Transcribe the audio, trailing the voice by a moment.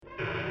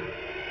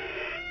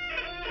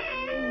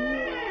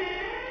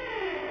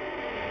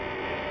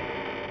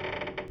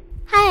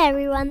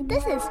everyone,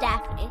 this is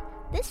Daphne.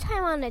 This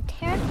time on a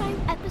terrifying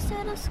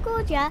episode of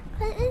Schoolja,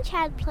 Clint and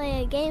Chad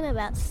play a game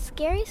about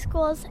scary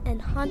schools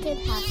and haunted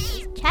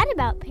houses, chat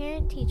about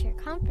parent-teacher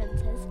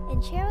conferences,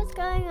 and share what's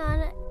going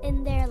on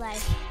in their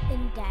life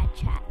in Dad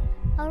Chat.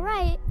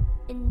 Alright,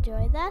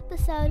 enjoy the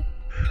episode.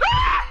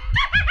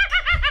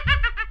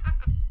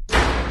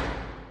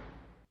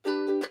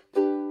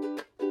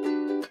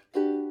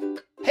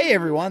 Hey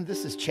everyone,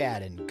 this is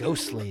Chad in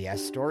ghostly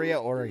Astoria,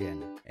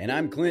 Oregon. And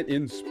I'm Clint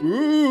in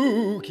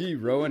spooky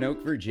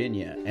Roanoke,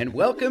 Virginia. And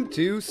welcome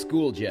to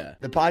Schoolja,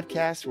 The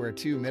podcast where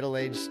two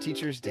middle-aged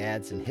teachers,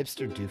 dads, and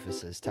hipster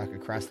doofuses talk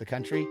across the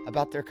country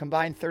about their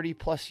combined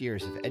 30-plus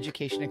years of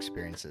education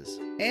experiences.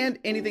 And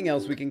anything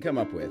else we can come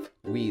up with.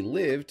 We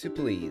live to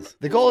please.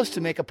 The goal is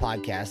to make a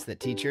podcast that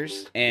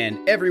teachers and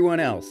everyone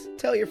else,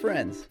 tell your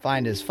friends,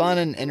 find as fun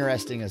and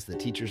interesting as the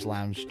teacher's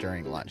lounge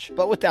during lunch,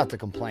 but without the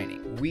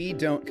complaining. We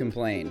don't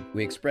complain.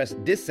 We express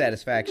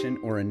dissatisfaction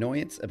or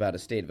annoyance about a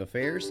state of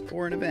affairs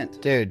or an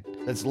event. Dude,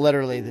 that's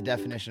literally the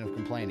definition of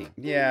complaining.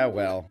 Yeah,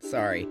 well,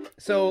 sorry.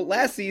 So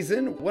last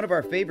season, one of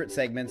our favorite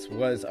segments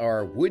was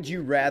our Would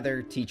You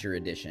Rather Teacher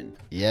Edition.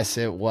 Yes,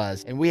 it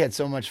was. And we had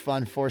so much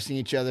fun forcing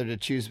each other to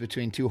choose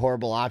between two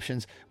horrible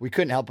options, we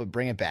couldn't help but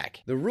bring it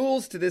back. The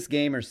rules to this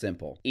game are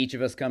simple. Each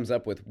of us comes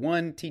up with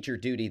one teacher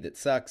duty that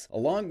sucks,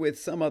 along with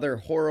some other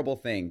horrible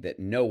thing that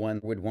no one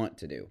would want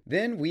to do.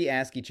 Then we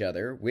ask each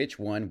other which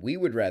one we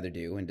would rather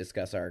do and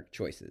discuss our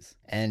choices.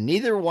 And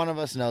neither one of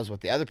us knows what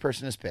the other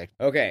person has picked.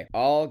 Okay,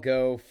 I'll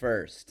go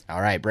first.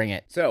 All right, bring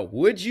it. So,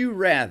 would you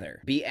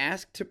rather be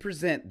asked to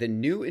present the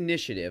new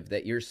initiative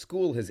that your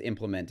school has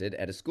implemented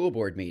at a school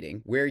board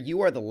meeting, where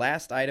you are the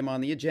last item on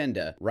the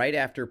agenda right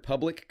after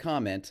public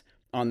comment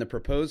on the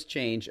proposed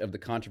change of the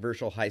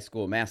controversial high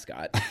school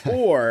mascot,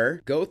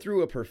 or go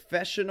through a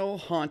professional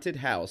haunted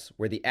house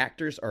where the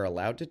actors are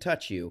allowed to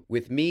touch you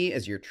with me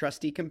as your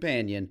trusty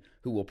companion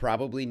who will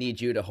probably need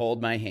you to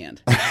hold my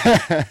hand?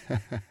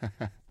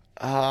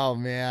 Oh,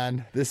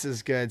 man, this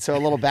is good. So a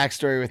little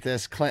backstory with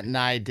this. Clint and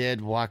I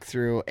did walk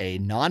through a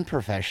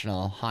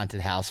non-professional haunted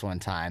house one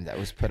time that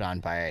was put on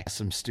by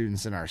some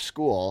students in our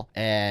school,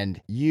 and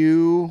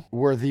you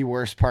were the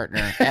worst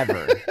partner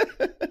ever.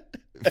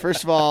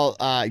 First of all,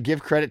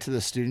 give credit to the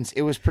students.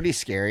 It was pretty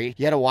scary.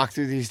 You had to walk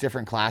through these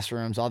different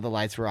classrooms. All the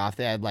lights were off.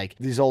 They had like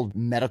these old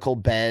medical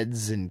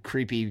beds and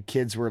creepy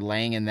kids were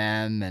laying in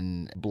them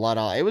and blood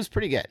all. It was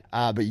pretty good.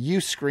 But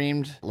you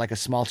screamed like a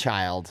small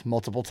child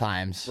multiple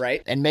times.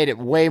 Right. And made it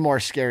way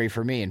more scary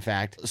for me, in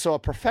fact. So a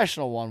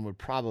professional one would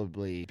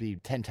probably be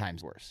 10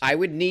 times worse. I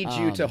would need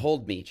you to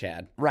hold me,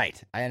 Chad.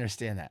 Right. I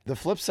understand that. The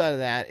flip side of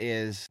that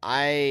is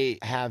I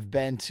have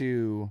been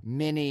to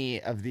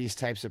many of these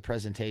types of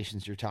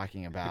presentations you're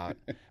talking about.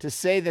 To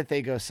say that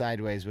they go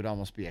sideways would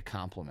almost be a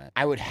compliment.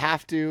 I would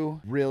have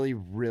to really,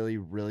 really,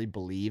 really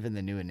believe in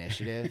the new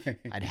initiative.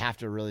 I'd have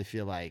to really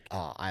feel like,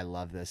 oh, I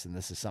love this and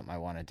this is something I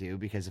want to do,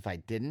 because if I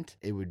didn't,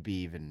 it would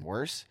be even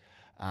worse.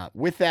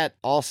 With that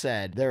all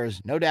said, there is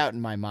no doubt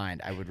in my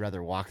mind I would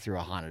rather walk through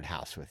a haunted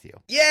house with you.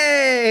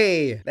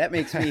 Yay! That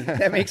makes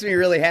me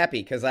really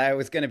happy, because I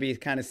was going to be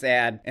kind of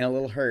sad and a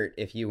little hurt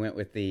if you went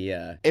with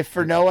the... If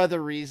for no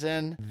other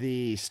reason,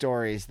 the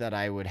stories that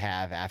I would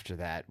have after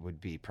that would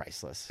be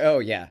priceless. Oh,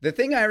 yeah. The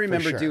thing I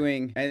remember sure.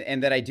 doing,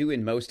 and that I do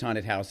in most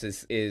haunted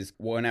houses, is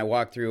when I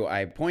walk through,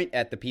 I point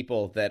at the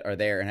people that are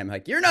there, and I'm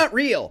like, you're not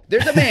real.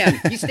 There's a man.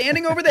 He's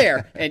standing over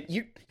there, and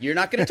you're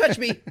not going to touch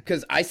me,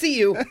 because I see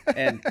you.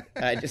 And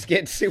I just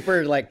get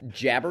super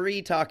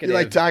jabbery talkative.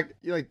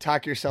 You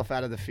talk yourself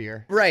out of the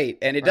fear. Right.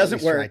 And it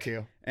doesn't work.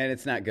 And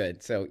it's not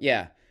good. So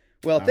yeah.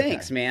 Well,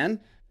 thanks, man.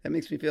 That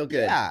makes me feel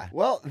good. Yeah.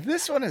 Well,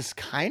 this one is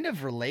kind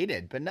of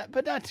related, but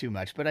not too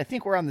much. But I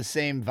think we're on the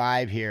same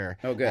vibe here.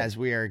 Oh, good. As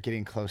we are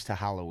getting close to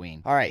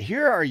Halloween. All right,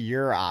 here are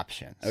your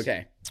options.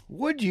 Okay.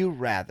 Would you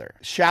rather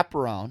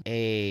chaperone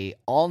a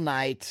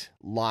all-night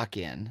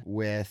lock-in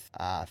with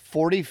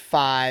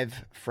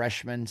 45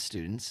 freshman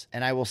students?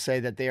 And I will say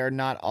that they are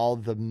not all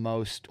the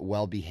most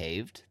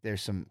well-behaved.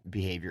 There's some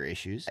behavior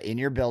issues in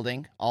your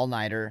building,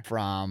 all-nighter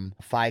from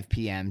 5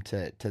 p.m.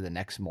 to the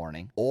next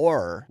morning.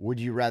 Or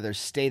would you rather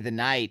stay the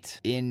night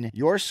in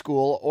your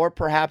school, or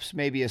perhaps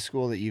maybe a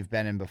school that you've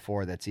been in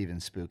before that's even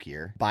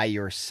spookier, by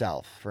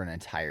yourself for an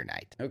entire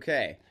night?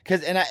 Okay.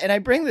 And I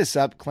bring this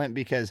up, Clint,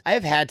 because I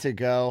have had to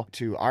go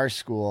to our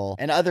school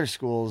and other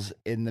schools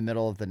in the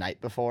middle of the night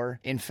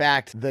before. In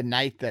fact, the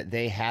night that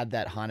they had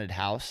that haunted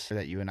house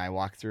that you and I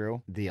walked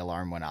through, the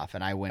alarm went off,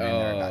 and I went in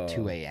there about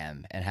 2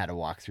 a.m. and had to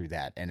walk through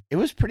that. And it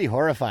was pretty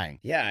horrifying.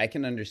 Yeah, I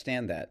can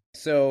understand that.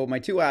 So my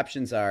two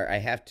options are, I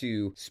have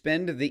to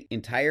spend the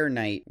entire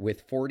night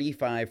with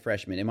 45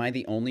 freshmen. Am I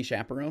the only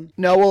chaperone?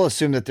 No, we'll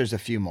assume that there's a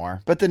few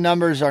more, but the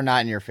numbers are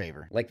not in your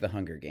favor. Like the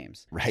Hunger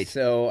Games. Right.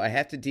 So I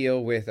have to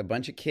deal with a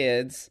bunch of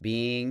kids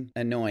being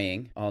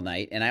annoying all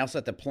night, and I also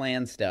have to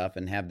plan stuff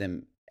and have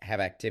them have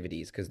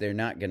activities because they're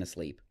not going to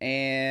sleep.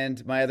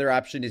 And my other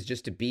option is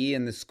just to be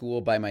in the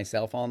school by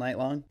myself all night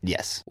long.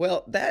 Yes.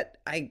 Well, that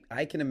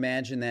I can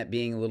imagine that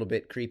being a little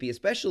bit creepy,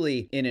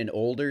 especially in an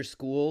older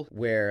school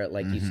where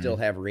like you still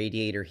have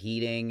radiator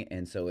heating,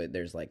 and so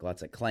there's like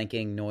lots of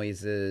clanking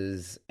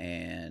noises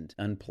and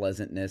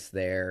unpleasantness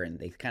there, and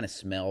they kind of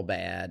smell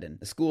bad, and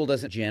the school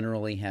doesn't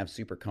generally have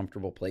super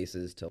comfortable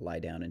places to lie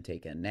down and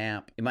take a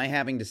nap. Am I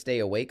having to stay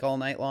awake all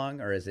night long,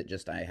 or is it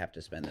just I have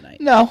to spend the night?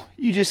 No,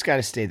 you just got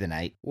to stay the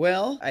night.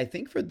 Well, I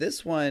think for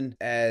this one,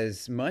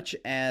 as much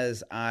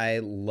as I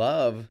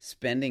love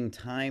spending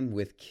time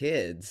with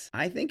kids,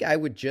 I think I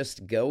would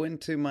just go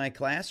into my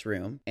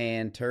classroom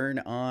and turn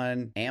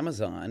on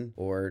Amazon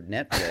or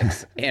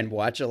Netflix and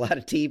watch a lot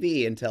of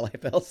TV until I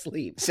fell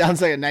asleep.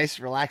 Sounds like a nice,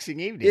 relaxing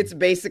evening. It's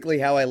basically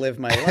how I live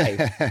my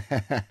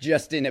life,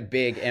 just in a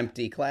big,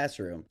 empty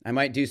classroom. I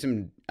might do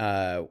some,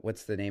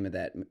 what's the name of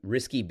that?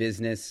 Risky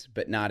business,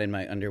 but not in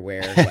my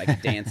underwear,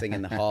 like dancing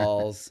in the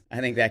halls. I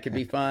think that could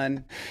be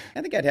fun.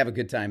 I think I'd have a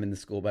good time in the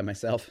school by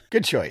myself.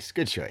 Good choice.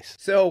 Good choice.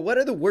 So what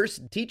are the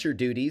worst teacher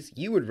duties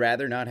you would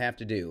rather not have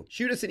to do?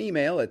 Shoot us an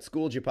email at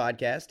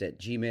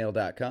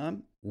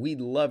schooljapodcast@gmail.com.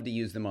 We'd love to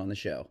use them on the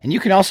show. And you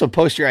can also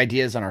post your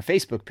ideas on our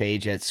Facebook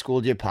page at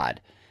SchoolJaPod.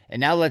 And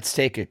now let's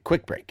take a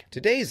quick break.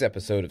 Today's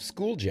episode of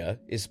Schoolja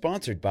is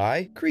sponsored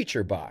by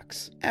Creature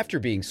Box. After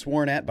being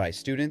sworn at by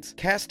students,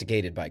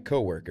 castigated by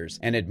coworkers,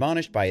 and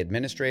admonished by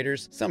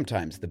administrators,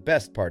 sometimes the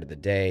best part of the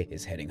day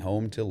is heading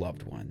home to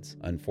loved ones.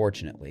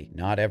 Unfortunately,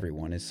 not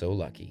everyone is so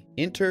lucky.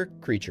 Enter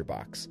Creature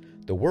Box,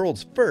 the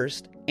world's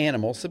first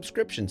animal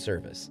subscription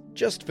service.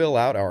 Just fill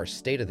out our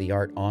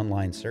state-of-the-art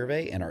online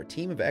survey and our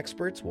team of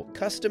experts will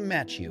custom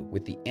match you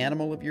with the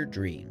animal of your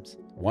dreams.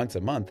 Once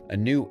a month, a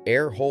new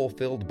air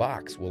hole-filled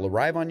box will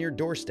arrive on your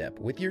doorstep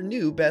with your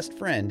new best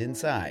friend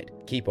inside.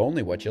 Keep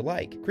only what you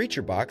like.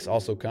 Creature Box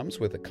also comes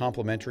with a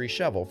complimentary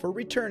shovel for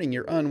returning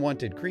your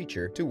unwanted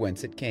creature to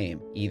whence it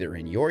came, either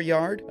in your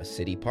yard, a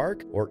city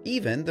park, or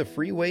even the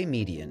freeway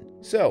median.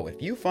 So,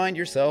 if you find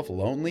yourself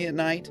lonely at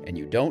night and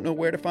you don't know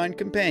where to find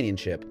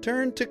companionship,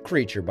 turn to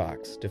Creature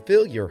Box to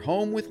fill your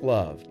home with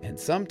love and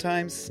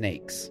sometimes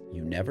snakes.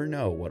 You never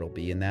know what'll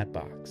be in that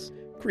box.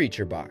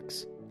 Creature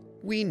Box.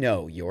 We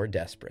know you're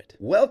desperate.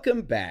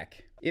 Welcome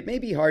back. It may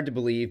be hard to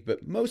believe,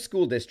 but most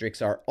school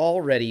districts are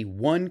already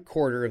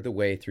 1/4 of the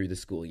way through the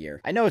school year.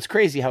 I know it's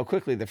crazy how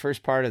quickly the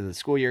first part of the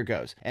school year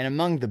goes. And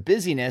among the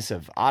busyness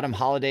of autumn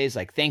holidays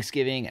like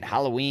Thanksgiving and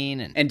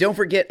Halloween And don't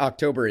forget,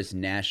 October is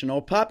National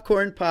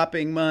Popcorn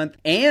Popping Month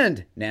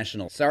and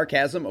National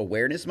Sarcasm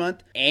Awareness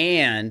Month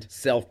and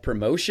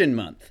Self-Promotion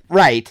Month.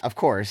 Right, of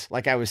course.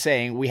 Like I was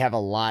saying, we have a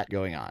lot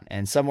going on.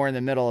 And somewhere in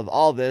the middle of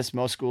all this,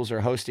 most schools are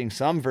hosting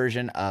some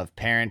version of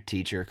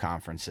parent-teacher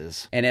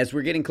conferences. And as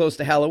we're getting close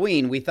to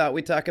Halloween, we thought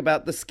we'd talk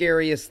about the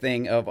scariest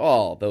thing of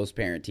all those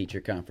parent-teacher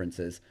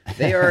conferences.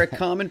 They are a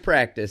common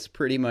practice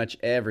pretty much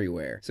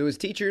everywhere. So as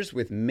teachers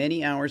with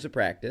many hours of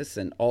practice,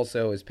 and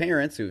also as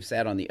parents who have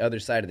sat on the other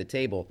side of the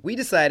table, we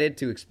decided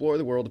to explore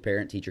the world of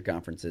parent-teacher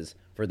conferences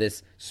for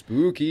this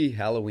spooky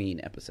Halloween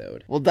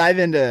episode. We'll dive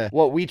into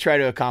what we try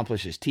to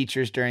accomplish as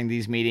teachers during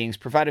these meetings,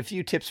 provide a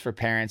few tips for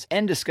parents,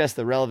 and discuss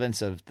the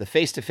relevance of the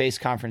face-to-face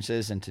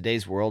conferences in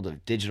today's world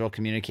of digital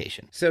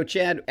communication. So,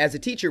 Chad, as a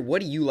teacher,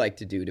 what do you like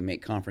to do to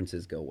make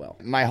conferences go well?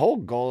 My whole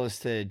goal is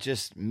to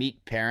just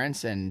meet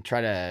parents and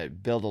try to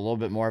build a little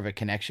bit more of a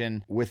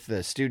connection with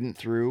the student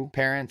through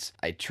parents.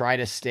 I try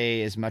to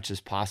stay as much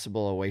as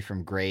possible away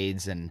from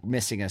grades and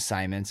missing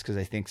assignments because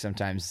I think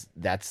sometimes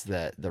that's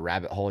the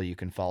rabbit hole you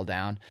can fall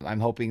down. I'm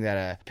hoping that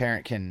a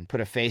parent can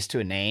put a face to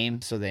a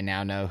name so they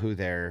now know who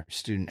their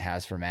student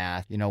has for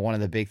math. You know, one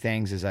of the big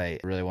things is I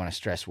really want to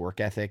stress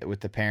work ethic with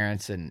the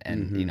parents and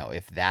you know,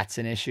 if that's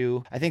an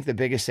issue. I think the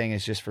biggest thing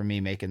is just for me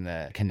making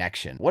the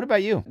connection. What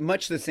about you?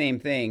 Much the same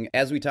thing.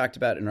 As we talked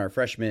about in our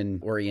freshman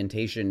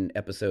orientation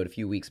episode a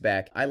few weeks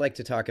back, I like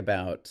to talk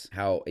about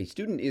how a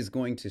student is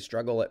going to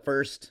struggle at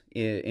first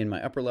in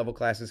my upper level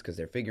classes because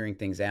they're figuring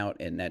things out,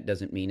 and that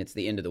doesn't mean it's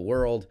the end of the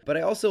world. But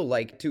I also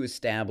like to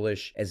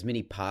establish as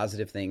many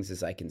positive things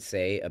as I can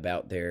say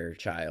about their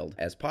child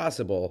as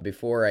possible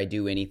before I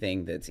do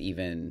anything that's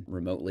even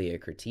remotely a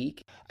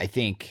critique. I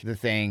think the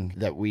thing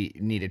that we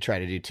need to try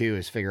to do too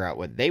is figure out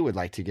what they would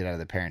like to get out of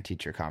the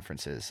parent-teacher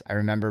conferences. I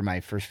remember my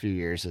first few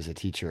years as a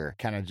teacher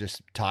kind of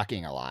just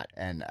talking a lot,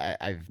 and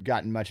I've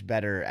gotten much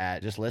better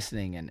at just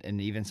listening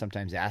and even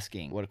sometimes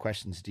asking, what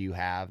questions do you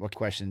have? What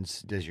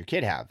questions does your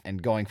kid have?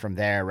 And going from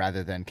there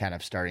rather than kind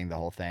of starting the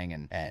whole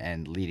thing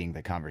and leading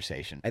the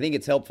conversation. I think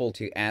it's helpful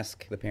to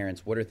ask the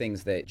parents, what are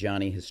things that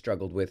Johnny has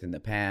struggled with in the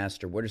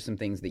past, or what are some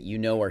things that you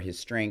know are his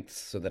strengths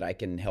so that I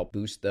can help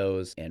boost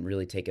those and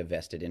really take a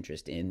vested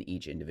interest in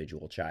each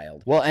individual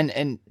child. Well,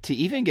 and to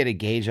even get a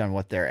gauge on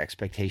what their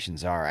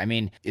expectations are. I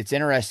mean, it's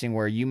interesting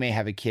where you may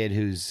have a kid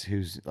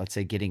who's let's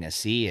say getting a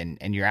C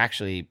and you're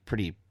actually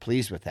pretty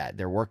pleased with that.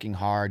 They're working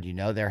hard.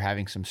 They're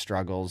having some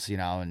struggles,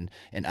 and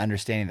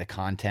understanding the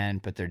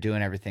content, but they're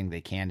doing everything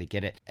they can to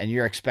get it. And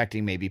you're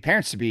expecting maybe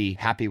parents to be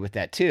happy with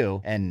that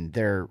too, and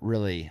they're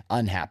really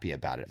unhappy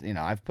about it.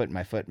 I've put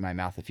my foot in my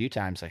mouth a few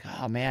times, like,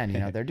 oh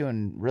man, they're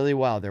doing really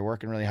well. They're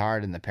working really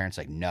hard. And the parent's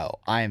like, no,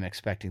 I am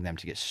expecting them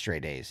to get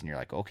straight A's. And you're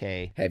like,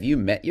 okay. Have you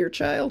met your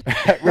child?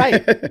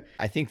 Right.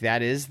 I think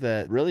that is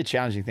the really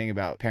challenging thing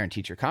about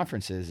parent-teacher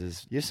conferences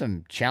is you have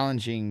some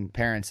challenging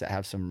parents that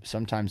have some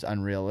sometimes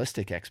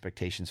unrealistic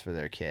expectations for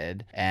their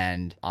kid.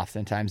 And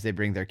oftentimes they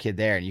bring their kid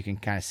there and you can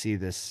kind of see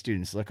the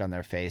student's look on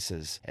their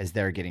faces as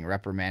they're getting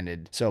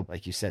reprimanded. So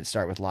like you said,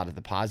 start with a lot of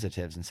the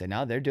positives and say,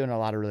 no, they're doing a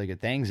lot of really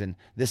good things and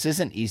this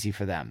isn't easy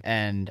for them.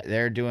 And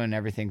they're doing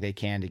everything they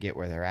can to get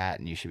where they're at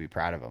and you should be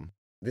proud of them.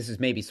 This is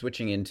maybe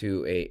switching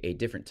into a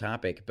different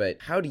topic, but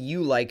how do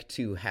you like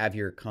to have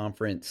your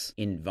conference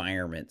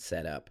environment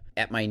set up?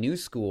 At my new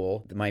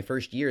school, my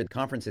first year, the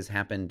conferences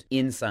happened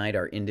inside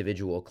our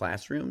individual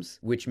classrooms,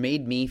 which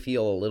made me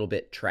feel a little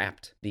bit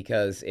trapped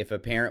because if a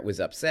parent was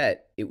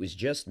upset, it was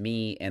just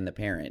me and the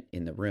parent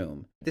in the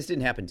room. This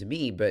didn't happen to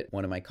me, but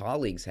one of my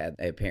colleagues had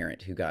a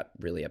parent who got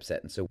really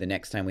upset. And so the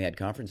next time we had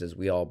conferences,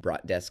 we all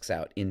brought desks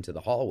out into the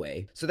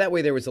hallway. So that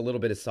way there was a little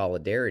bit of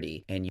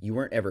solidarity and you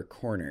weren't ever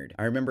cornered.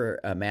 I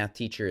remember a math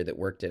teacher that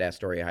worked at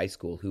Astoria High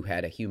School who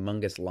had a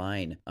humongous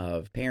line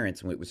of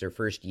parents when it was her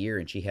first year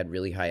and she had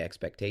really high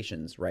expectations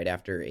right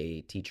after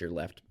a teacher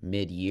left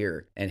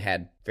mid-year and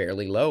had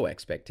fairly low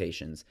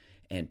expectations,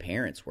 and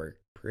parents were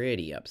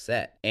pretty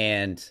upset.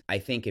 And I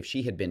think if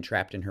she had been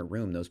trapped in her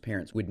room, those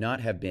parents would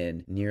not have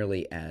been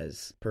nearly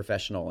as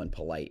professional and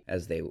polite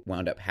as they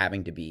wound up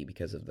having to be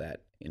because of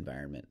that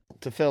environment.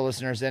 To fill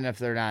listeners in, if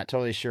they're not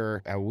totally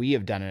sure, we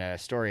have done it at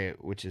Astoria,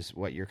 which is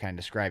what you're kind of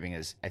describing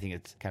is, I think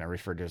it's kind of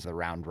referred to as the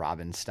round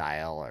robin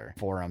style or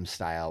forum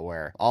style,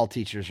 where all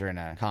teachers are in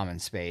a common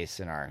space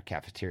in our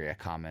cafeteria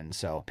common.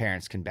 So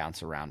parents can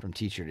bounce around from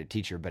teacher to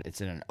teacher, but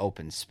it's in an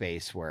open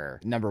space where,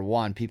 number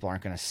one, people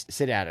aren't going to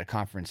sit at a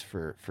conference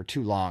for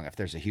too long if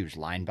there's a huge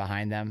line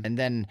behind them. And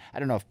then, I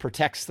don't know if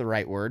protect's the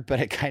right word,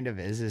 but it kind of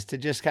is to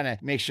just kind of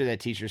make sure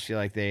that teachers feel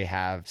like they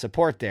have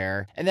support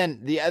there. And then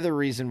the other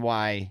reason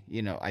why,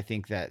 I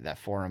think that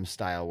forum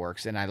style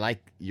works. And I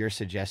like your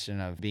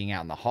suggestion of being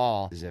out in the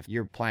hall is if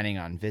you're planning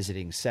on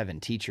visiting 7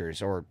 teachers,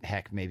 or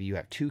heck, maybe you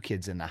have 2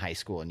 kids in the high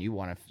school and you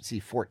want to see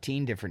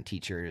 14 different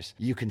teachers,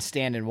 you can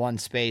stand in one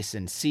space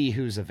and see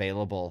who's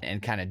available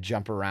and kind of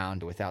jump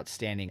around without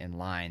standing in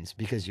lines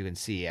because you can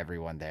see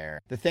everyone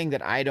there. The thing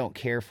that I don't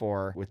care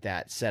for with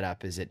that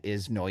setup is it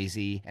is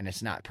noisy and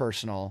it's not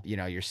personal.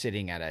 You're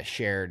sitting at a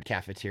shared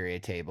cafeteria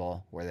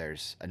table where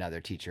there's another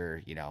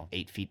teacher,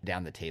 8 feet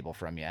down the table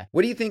from you.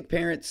 What do you think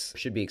parents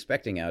should be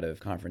expecting out of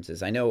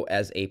conferences? I know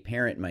as a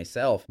parent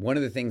myself, one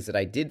of the things that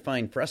I did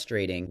find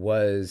frustrating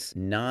was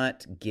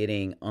not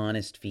getting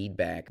honest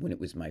feedback when it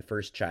was my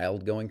first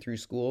child going through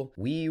school.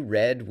 We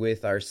read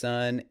with our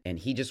son and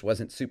he just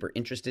wasn't super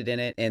interested in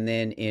it. And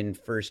then in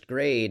first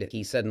grade,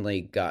 he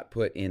suddenly got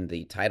put in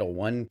the Title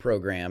I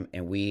program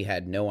and we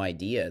had no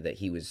idea that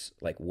he was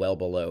like well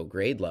below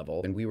grade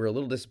level. And we were a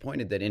little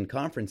disappointed that in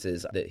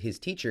conferences that his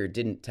teacher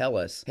didn't tell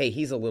us, hey,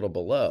 he's a little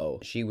below.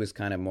 She was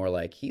kind of more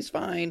like, he's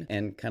fine,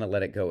 and kind of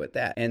let it go at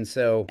that. And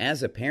so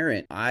as a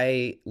parent,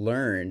 I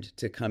learned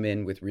to come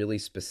in with really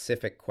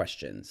specific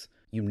questions.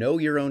 You know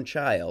your own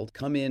child,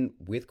 come in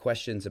with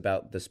questions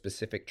about the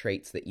specific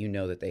traits that you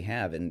know that they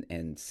have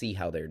and see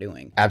how they're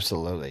doing.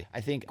 Absolutely.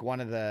 I think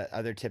one of the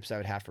other tips I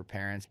would have for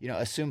parents,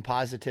 assume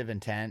positive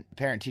intent.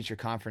 Parent-teacher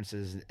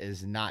conferences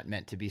is not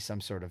meant to be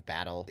some sort of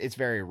battle. It's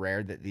very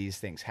rare that these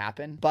things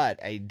happen,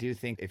 but I do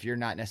think if you're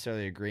not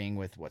necessarily agreeing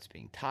with what's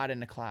being taught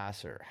in a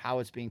class or how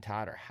it's being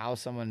taught or how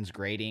someone's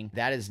grading,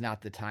 that is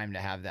not the time to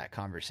have that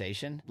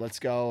conversation. Let's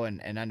go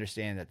and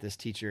understand that this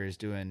teacher is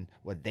doing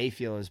what they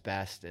feel is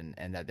best and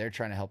that they're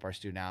trying to help our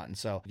student out. And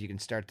so if you can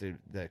start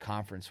the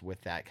conference with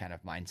that kind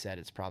of mindset,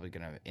 it's probably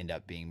going to end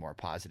up being more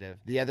positive.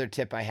 The other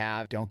tip I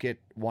have, don't get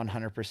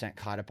 100%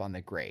 caught up on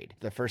the grade.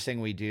 The first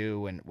thing we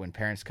do when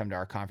parents come to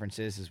our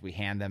conferences is we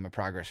hand them a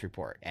progress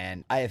report.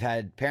 And I have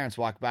had parents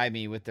walk by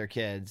me with their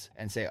kids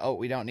and say, oh,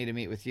 we don't need to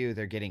meet with you.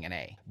 They're getting an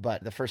A.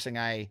 But the first thing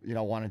I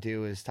want to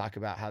do is talk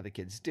about how the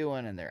kid's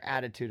doing and their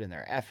attitude and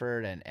their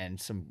effort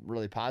and some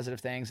really positive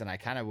things. And I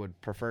kind of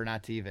would prefer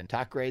not to even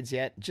talk grades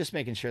yet, just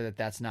making sure that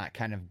that's not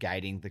kind of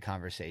guiding the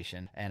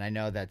conversation. And I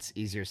know that's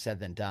easier said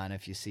than done.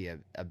 If you see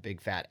a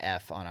big fat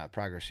F on a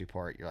progress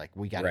report, you're like,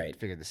 we got to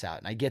figure this out.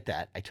 And I get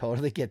that. I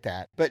totally get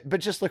that. But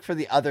just look for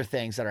the other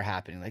things that are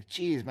happening. Like,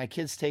 geez, my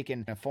kid's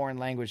taking a foreign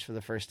language for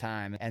the first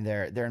time and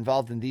they're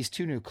involved in these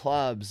 2 new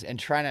clubs and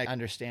trying to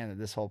understand that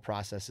this whole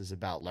process is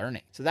about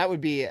learning. So that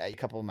would be a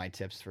couple of my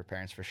tips for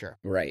parents for sure.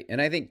 Right.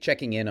 And I think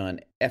checking in on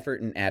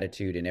effort and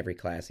attitude in every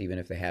class, even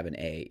if they have an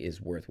A,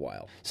 is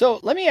worthwhile. So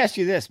let me ask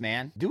you this,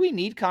 man. Do we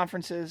need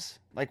conferences?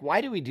 Like,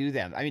 why do we do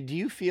them? I mean, do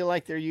you feel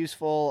like they're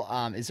useful?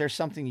 Is there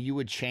something you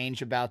would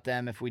change about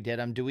them if we did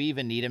them? Do we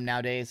even need them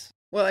nowadays?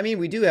 Well, I mean,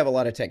 we do have a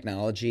lot of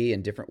technology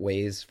and different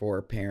ways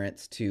for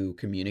parents to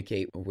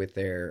communicate with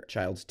their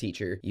child's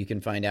teacher. You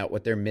can find out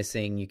what they're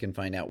missing. You can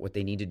find out what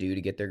they need to do to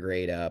get their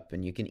grade up,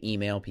 and you can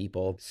email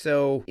people.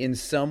 So in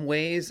some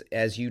ways,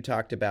 as you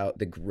talked about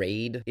the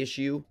grade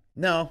issue,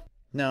 no,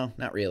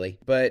 not really.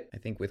 But I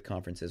think with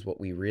conferences, what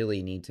we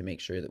really need to make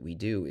sure that we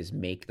do is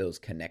make those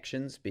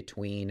connections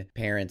between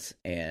parents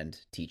and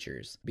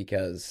teachers,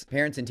 because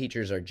parents and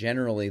teachers are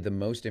generally the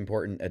most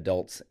important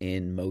adults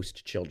in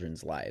most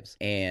children's lives.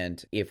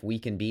 And if we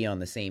can be on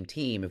the same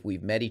team, if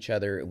we've met each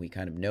other and we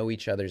kind of know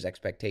each other's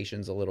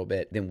expectations a little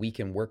bit, then we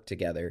can work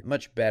together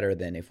much better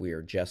than if we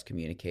are just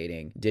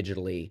communicating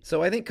digitally.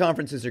 So I think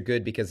conferences are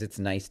good because it's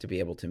nice to be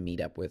able to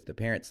meet up with the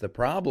parents. The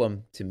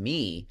problem to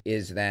me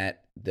is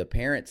that the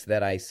parents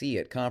that I see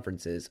at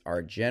conferences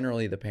are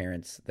generally the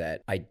parents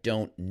that I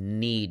don't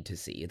need to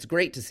see. It's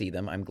great to see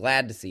them. I'm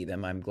glad to see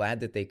them. I'm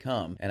glad that they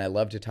come, and I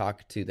love to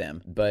talk to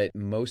them. But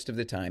most of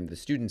the time, the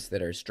students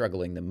that are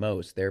struggling the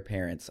most, their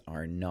parents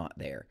are not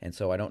there. And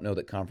so I don't know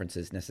that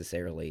conferences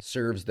necessarily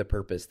serves the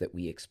purpose that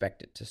we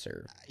expect it to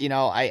serve. You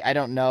know, I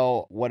don't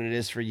know what it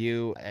is for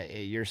you at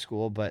your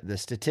school, but the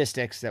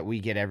statistics that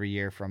we get every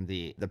year from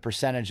the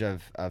percentage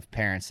of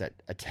parents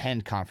that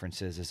attend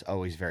conferences is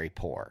always very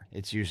poor.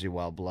 It's usually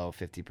well below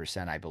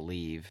 50%, I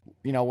believe.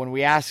 You know, when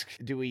we ask,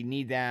 do we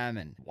need them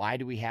and why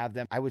do we have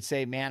them? I would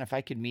say, man, if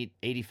I could meet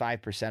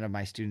 85% of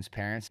my students'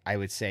 parents, I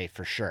would say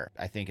for sure.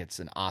 I think it's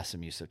an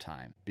awesome use of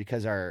time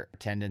because our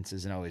attendance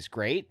isn't always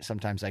great.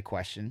 Sometimes I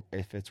question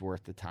if it's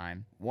worth the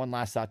time. One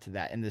last thought to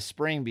that. In the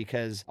spring,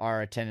 because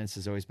our attendance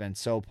has always been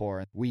so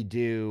poor, we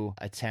do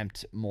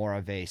attempt more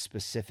of a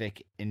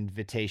specific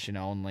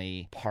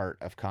invitation-only part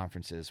of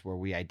conferences where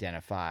we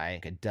identify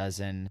a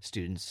dozen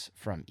students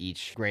from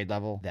each grade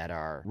level that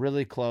are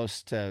really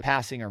close to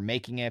passing or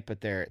making it, but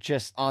they're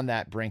just on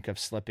that brink of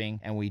slipping.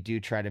 And we do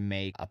try to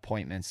make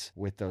appointments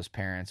with those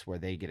parents where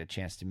they get a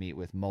chance to meet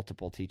with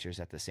multiple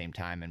teachers at the same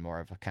time in more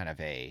of a kind of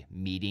a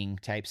meeting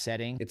type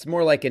setting. It's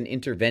more like an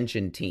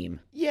intervention team.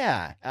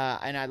 Yeah.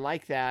 And I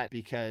like that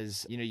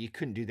because, you know, you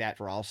couldn't do that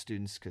for all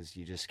students because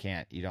you just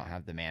can't, you don't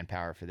have the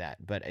manpower for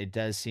that. But it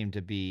does seem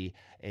to be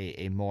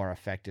a more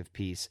effective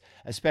piece,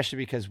 especially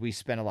because we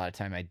spend a lot of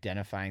time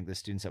identifying the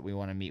students that we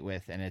want to meet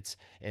with. And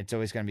it's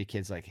always going to be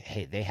kids like,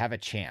 hey, they have a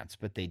chance,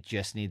 but they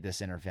just need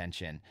this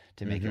intervention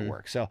to make it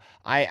work. So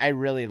I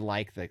really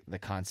like the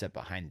concept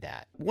behind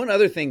that. One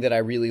other thing that I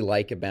really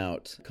like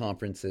about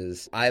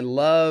conferences, I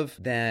love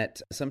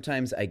that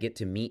sometimes I get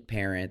to meet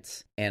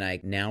parents and I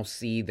now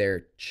see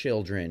their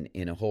children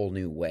in a whole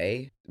new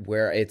way,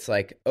 where it's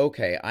like,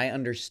 okay, I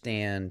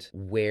understand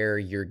where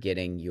you're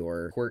getting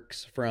your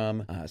quirks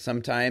from.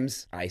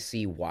 Sometimes I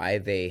see why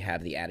they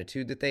have the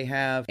attitude that they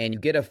have, and you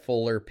get a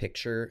fuller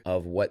picture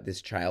of what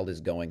this child is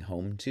going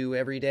home to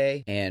every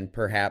day, and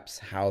perhaps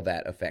how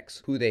that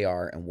affects who they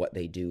are and what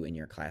they do in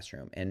your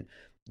classroom. And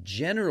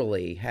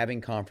generally,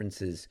 having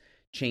conferences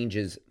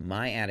changes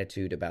my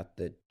attitude about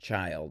the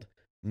child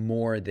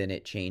more than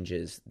it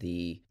changes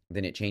the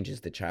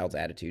child's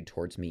attitude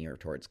towards me or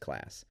towards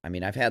class. I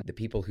mean, I've had the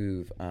people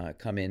who've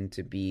come in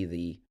to be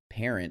the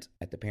parent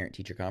at the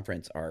parent-teacher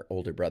conference are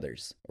older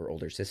brothers or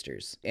older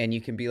sisters. And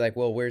you can be like,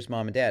 well, where's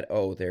mom and dad?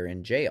 Oh, they're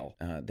in jail.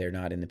 They're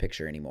not in the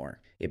picture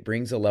anymore. It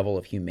brings a level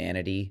of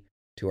humanity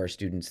to our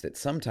students that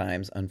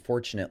sometimes,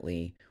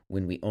 unfortunately,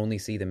 when we only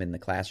see them in the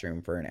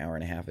classroom for an hour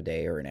and a half a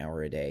day or an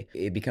hour a day,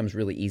 it becomes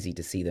really easy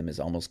to see them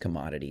as almost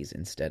commodities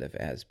instead of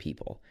as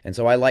people. And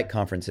so I like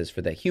conferences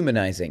for the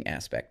humanizing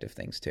aspect of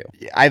things too.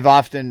 I've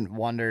often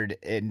wondered,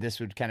 and this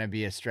would kind of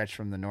be a stretch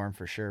from the norm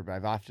for sure, but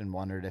I've often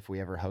wondered if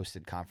we ever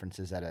hosted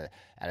conferences at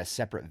a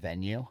separate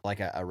venue, like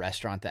a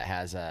restaurant that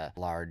has a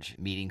large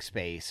meeting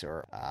space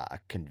or a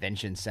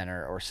convention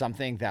center or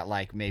something that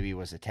like maybe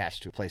was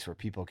attached to a place where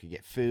people could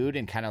get food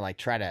and kind of like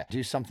try to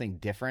do something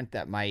different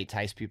that might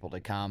entice people to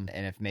come.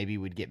 And if maybe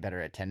we'd get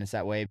better attendance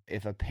that way.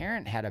 If a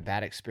parent had a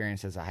bad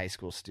experience as a high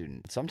school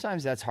student,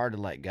 sometimes that's hard to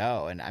let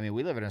go. And I mean,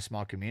 we live in a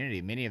small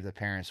community. Many of the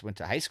parents went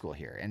to high school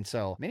here. And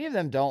so many of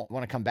them don't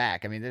want to come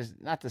back. I mean, there's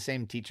not the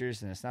same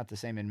teachers and it's not the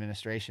same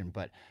administration,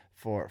 but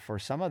for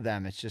some of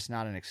them, it's just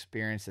not an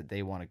experience that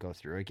they want to go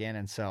through again.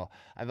 And so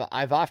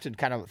I've often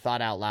kind of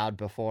thought out loud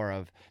before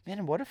of,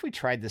 man, what if we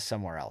tried this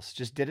somewhere else?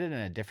 Just did it in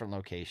a different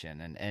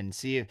location and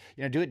see if,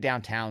 you know, do it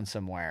downtown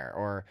somewhere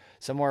or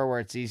somewhere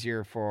where it's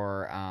easier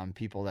for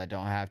people that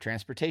don't have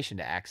transportation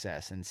to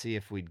access and see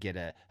if we'd get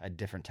a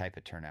different type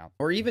of turnout.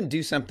 Or even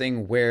do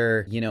something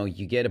where, you know,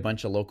 you get a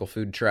bunch of local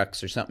food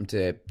trucks or something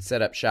to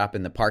set up shop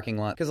in the parking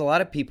lot. Because a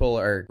lot of people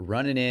are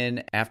running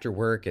in after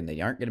work and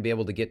they aren't going to be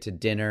able to get to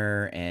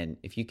dinner. And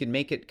if you can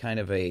make it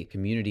kind of a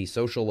community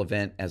social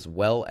event as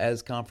well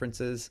as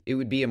conferences, it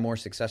would be a more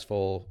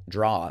successful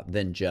draw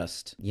than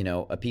just, you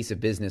know, a piece of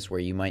business where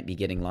you might be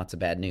getting lots of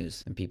bad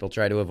news. And people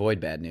try to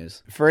avoid bad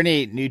news. For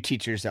any new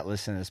teachers that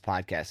listen to this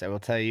podcast, I will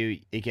tell you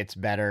it gets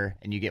better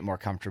and you get more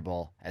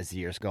comfortable as the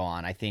years go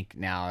on. I think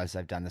now, as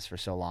I've done this for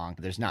so long,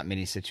 there's not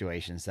many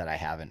situations that I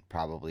haven't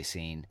probably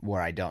seen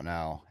where I don't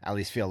know, at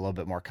least feel a little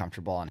bit more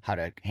comfortable on how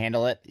to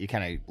handle it. You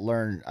kind of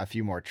learn a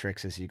few more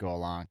tricks as you go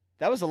along.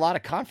 That was a lot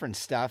of conference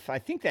stuff. I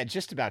think that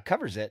just about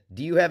covers it.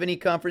 Do you have any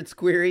conference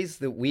queries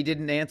that we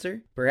didn't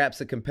answer?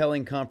 Perhaps a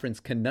compelling conference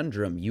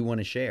conundrum you want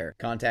to share?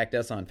 Contact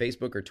us on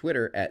Facebook or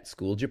Twitter at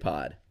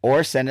SchoolJapod.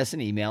 Or send us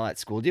an email at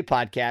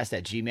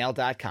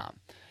schooljapodcast@gmail.com.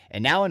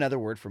 And now another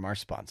word from our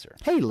sponsor.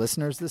 Hey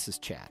listeners, this is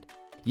Chad.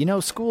 You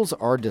know, schools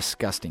are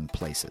disgusting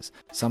places,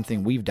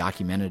 something we've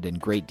documented in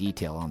great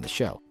detail on the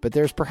show. But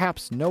there's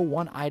perhaps no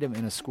one item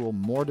in a school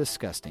more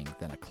disgusting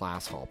than a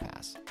class hall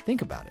pass.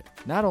 Think about it.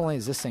 Not only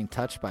is this thing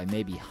touched by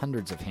maybe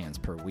hundreds of hands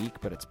per week,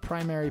 but its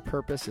primary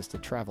purpose is to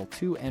travel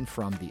to and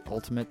from the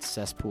ultimate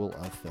cesspool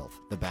of filth,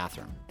 the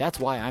bathroom. That's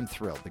why I'm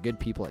thrilled the good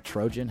people at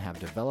Trojan have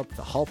developed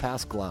the Hall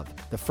Pass Glove,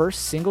 the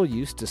first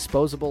single-use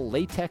disposable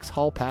latex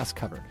hall pass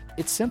cover.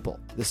 It's simple.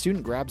 The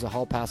student grabs a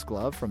Hall Pass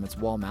glove from its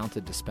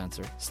wall-mounted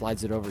dispenser,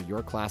 slides it over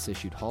your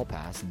class-issued Hall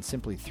Pass, and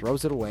simply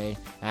throws it away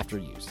after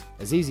use.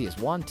 As easy as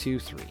 1, 2,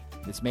 3.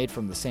 It's made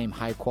from the same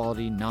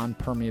high-quality,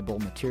 non-permeable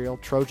material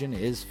Trojan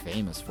is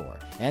famous for.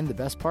 And the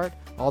best part?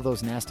 All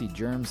those nasty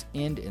germs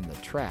end in the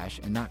trash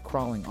and not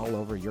crawling all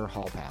over your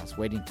Hall Pass,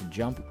 waiting to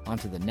jump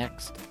onto the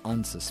next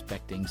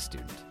unsuspecting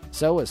student.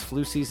 So, as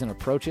flu season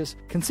approaches,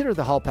 consider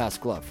the Hall Pass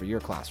glove for your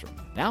classroom.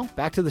 Now,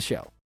 back to the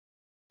show.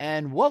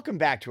 And welcome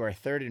back to our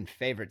third and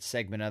favorite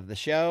segment of the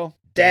show,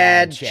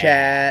 Dad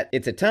Chat.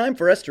 It's a time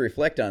for us to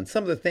reflect on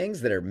some of the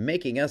things that are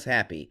making us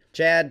happy.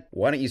 Chad,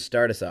 why don't you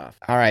start us off?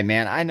 All right,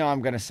 man. I know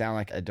I'm going to sound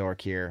like a dork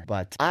here,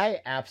 but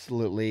I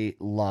absolutely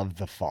love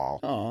the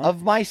fall. Aw.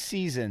 Of my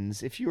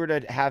seasons, if you were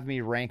to have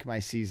me rank my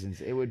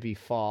seasons, it would be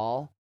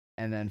fall,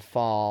 and then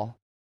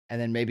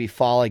maybe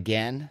fall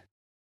again.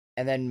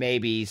 And then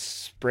maybe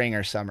spring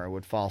or summer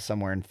would fall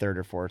somewhere in third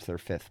or fourth or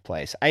fifth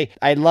place.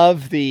 I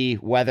love the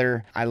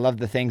weather. I love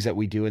the things that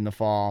we do in the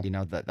fall. You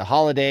know, the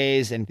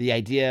holidays and the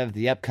idea of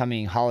the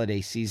upcoming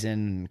holiday season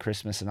and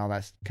Christmas and all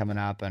that's coming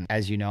up. And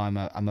as you know,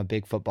 I'm a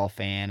big football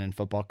fan and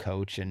football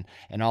coach and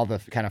all the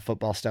kind of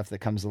football stuff that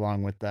comes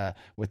along with the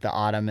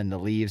autumn and the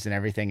leaves and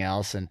everything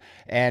else.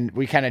 And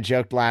we kind of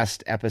joked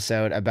last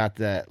episode about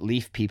the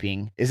leaf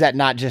peeping. Is that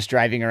not just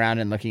driving around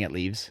and looking at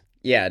leaves?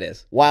 Yeah, it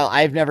is. While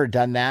I've never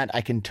done that,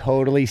 I can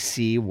totally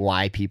see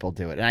why people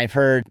do it. And I've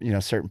heard,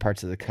 certain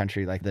parts of the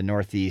country, like the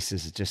Northeast,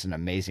 is just an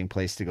amazing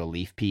place to go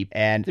leaf peep.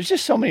 And there's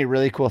just so many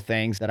really cool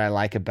things that I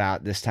like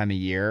about this time of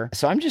year.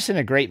 So I'm just in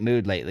a great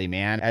mood lately,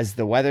 man. As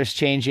the weather's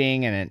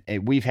changing,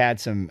 and we've had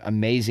some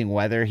amazing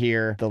weather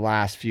here the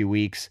last few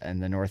weeks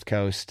in the North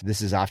Coast.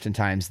 This is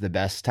oftentimes the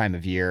best time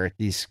of year.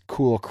 These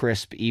cool,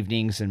 crisp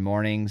evenings and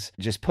mornings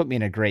just put me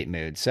in a great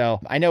mood. So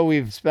I know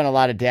we've spent a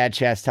lot of dad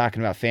chats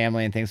talking about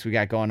family and things we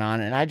got going on.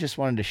 And I just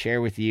wanted to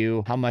share with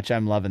you how much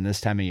I'm loving this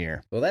time of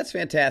year. Well, that's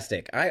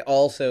fantastic. I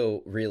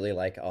also really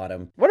like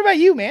autumn. What about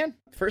you, man?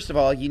 First of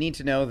all, you need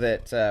to know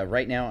that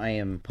right now I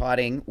am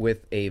potting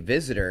with a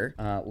visitor.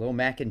 Little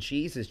Mac and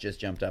Cheese has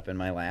just jumped up in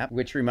my lap,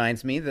 which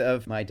reminds me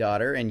of my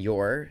daughter and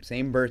your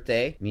same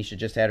birthday. Misha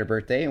just had her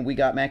birthday, and we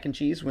got Mac and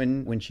Cheese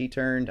when she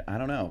turned, I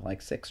don't know,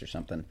 like 6 or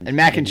something. And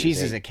Mac and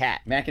Cheese is a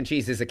cat. Mac and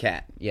Cheese is a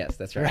cat. Yes,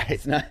 that's right. Right.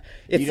 It's not.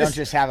 You don't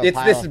just have a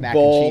pile of mac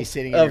and cheese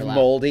sitting in your lap. It's this bowl of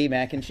moldy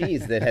mac and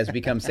cheese that has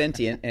become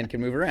sentient and can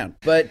move around.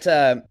 But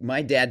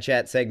my Dad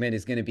Chat segment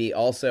is going to be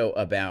also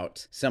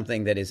about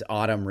something that is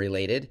autumn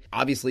related.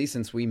 Obviously,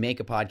 since we make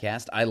a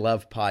podcast, I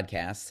love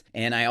podcasts,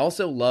 and I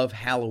also love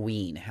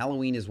Halloween.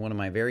 Halloween is one of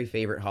my very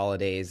favorite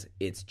holidays.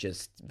 It's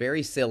just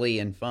very silly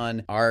and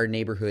fun. Our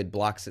neighborhood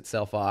blocks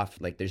itself off.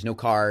 Like, there's no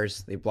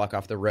cars. They block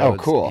off the roads.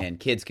 Oh, cool. And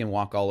kids can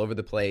walk all over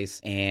the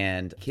place,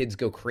 and kids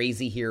go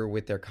crazy here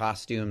with their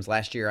costumes.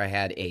 Last year, I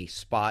had a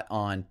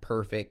spot-on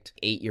perfect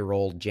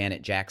 8-year-old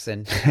Janet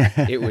Jackson.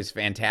 It was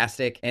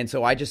fantastic. And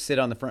so I just sit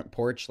on the front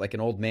porch like an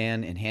old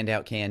man and hand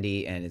out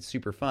candy, and it's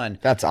super fun.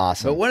 That's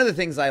awesome. But one of the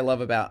things I love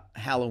about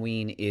Halloween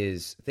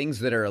is things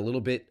that are a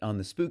little bit on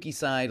the spooky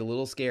side, a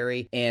little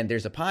scary. And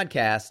there's a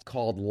podcast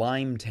called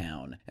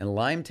Limetown. And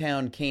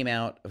Limetown came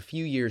out a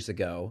few years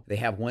ago. They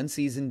have one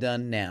season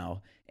done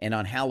now. And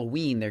on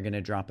Halloween, they're going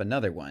to drop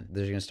another one.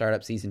 They're going to start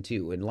up season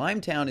 2. And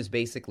Limetown is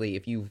basically,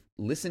 if you've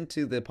listened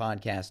to the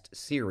podcast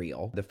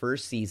Serial, the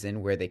first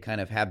season where they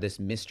kind of have this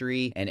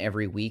mystery, and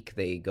every week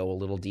they go a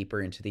little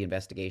deeper into the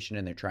investigation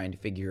and they're trying to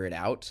figure it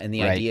out. And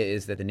the idea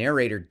is that the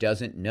narrator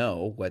doesn't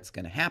know what's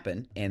going to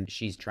happen, and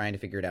she's trying to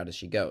figure it out as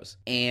she goes.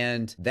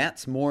 And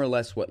that's more or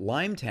less what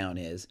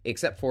Limetown is,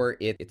 except for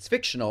it's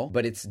fictional,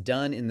 but it's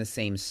done in the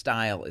same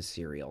style as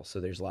Serial. So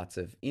there's lots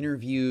of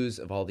interviews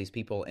of all these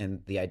people,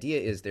 and the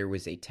idea is there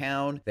was a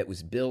town that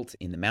was built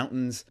in the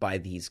mountains by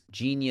these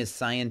genius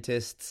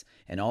scientists,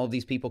 and all of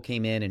these people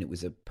came in, and it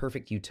was a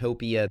perfect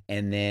utopia,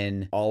 and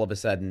then all of a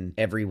sudden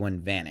everyone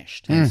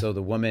vanished. And so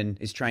the woman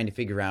is trying to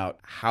figure out,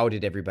 how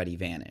did everybody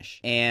vanish?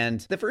 And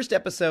the first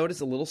episode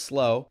is a little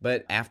slow,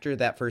 but after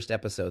that first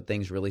episode,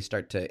 things really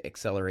start to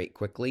accelerate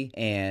quickly,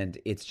 and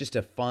it's just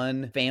a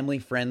fun,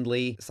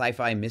 family-friendly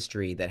sci-fi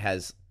mystery that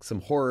has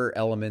some horror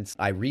elements.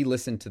 I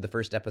re-listened to the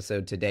first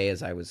episode today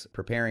as I was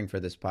preparing for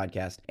this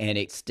podcast, and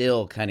it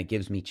still kind of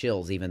gives me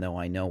chills, even though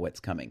I know what's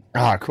coming.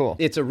 Ah, cool.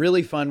 It's a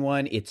really fun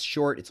one. It's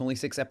short. It's only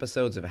 6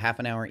 episodes of a half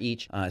an hour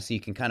each, so you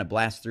can kind of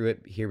blast through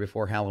it here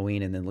before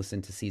Halloween and then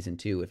listen to season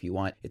 2 if you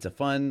want. It's a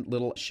fun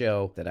little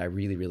show that I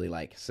really, really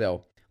like.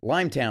 So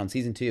Limetown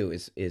season 2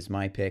 is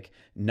my pick,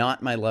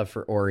 not my love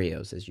for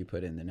Oreos, as you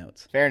put in the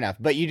notes. Fair enough.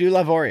 But you do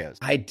love Oreos.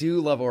 I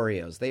do love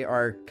Oreos. They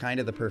are kind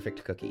of the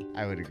perfect cookie.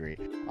 I would agree.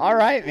 All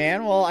right,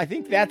 man. Well, I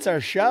think that's our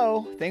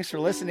show. Thanks for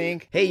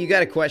listening. Hey, you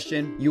got a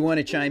question? You want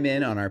to chime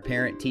in on our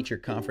parent-teacher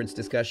conference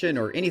discussion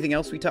or anything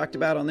else we talked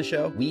about on the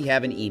show? We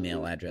have an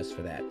email address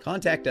for that.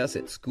 Contact us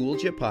at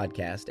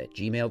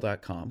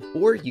schooljapodcast@gmail.com,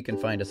 or you can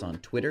find us on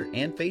Twitter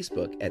and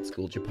Facebook at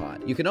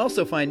schooljapod. You can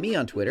also find me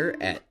on Twitter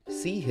at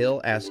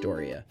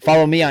CHillAstoria.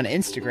 Follow me on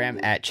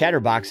Instagram at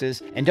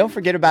Chatterboxes, and don't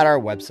forget about our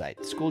website,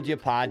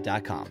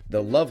 schooljapod.com.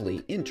 The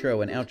lovely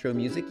intro and outro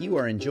music you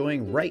are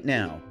enjoying right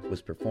now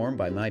was performed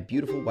by my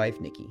beautiful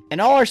wife, Nikki.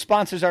 And all our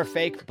sponsors are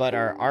fake, but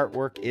our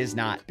artwork is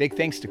not. Big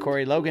thanks to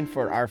Corey Logan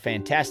for our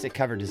fantastic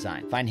cover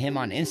design. Find him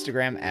on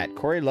Instagram at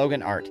Corey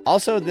Logan Art.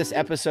 Also, this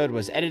episode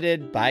was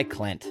edited by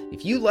Clint.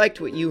 If you liked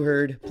what you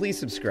heard, please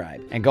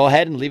subscribe. And go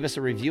ahead and leave us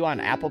a review on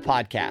Apple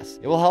Podcasts.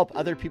 It will help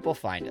other people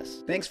find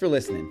us. Thanks for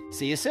listening.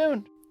 See you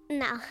soon.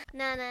 No.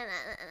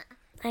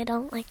 I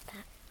don't like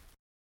that.